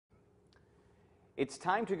It's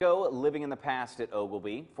time to go living in the past at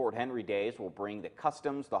Oglebay. Fort Henry Days will bring the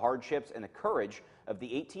customs, the hardships, and the courage of the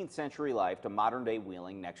 18th century life to modern-day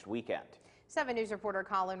Wheeling next weekend. 7 News reporter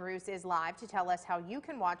Colin Roos is live to tell us how you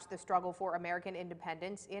can watch the struggle for American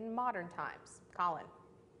independence in modern times. Colin.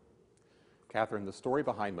 Catherine, the story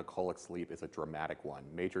behind McCulloch's Leap is a dramatic one.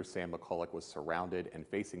 Major Sam McCulloch was surrounded and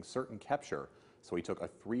facing certain capture, so he took a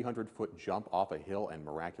 300-foot jump off a hill and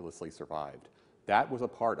miraculously survived. That was a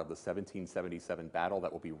part of the 1777 battle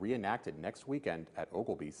that will be reenacted next weekend at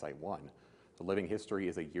Oglebay Site 1. The Living History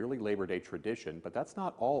is a yearly Labor Day tradition, but that's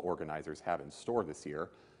not all organizers have in store this year.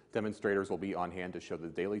 Demonstrators will be on hand to show the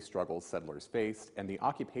daily struggles settlers faced and the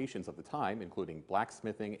occupations of the time, including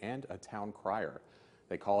blacksmithing and a town crier.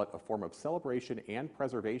 They call it a form of celebration and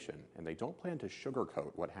preservation, and they don't plan to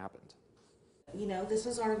sugarcoat what happened. You know, this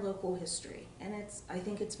is our local history, and I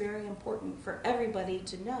think it's very important for everybody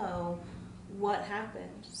to know what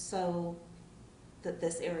happened so that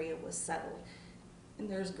this area was settled. And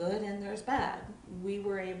there's good and there's bad. We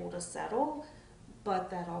were able to settle, but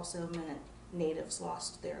that also meant natives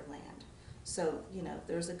lost their land. So, you know,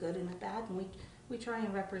 there's a good and a bad, and we try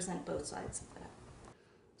and represent both sides of that.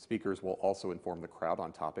 Speakers will also inform the crowd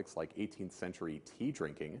on topics like 18th century tea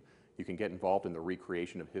drinking. You can get involved in the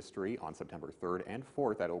recreation of history on September 3rd and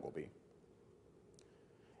 4th at Oglebay.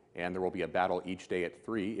 And there will be a battle each day at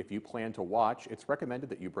 3. If you plan to watch, it's recommended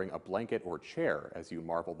that you bring a blanket or chair as you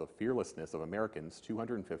marvel the fearlessness of Americans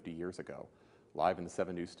 250 years ago. Live in the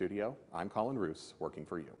 7 News studio, I'm Colin Roos, working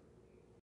for you.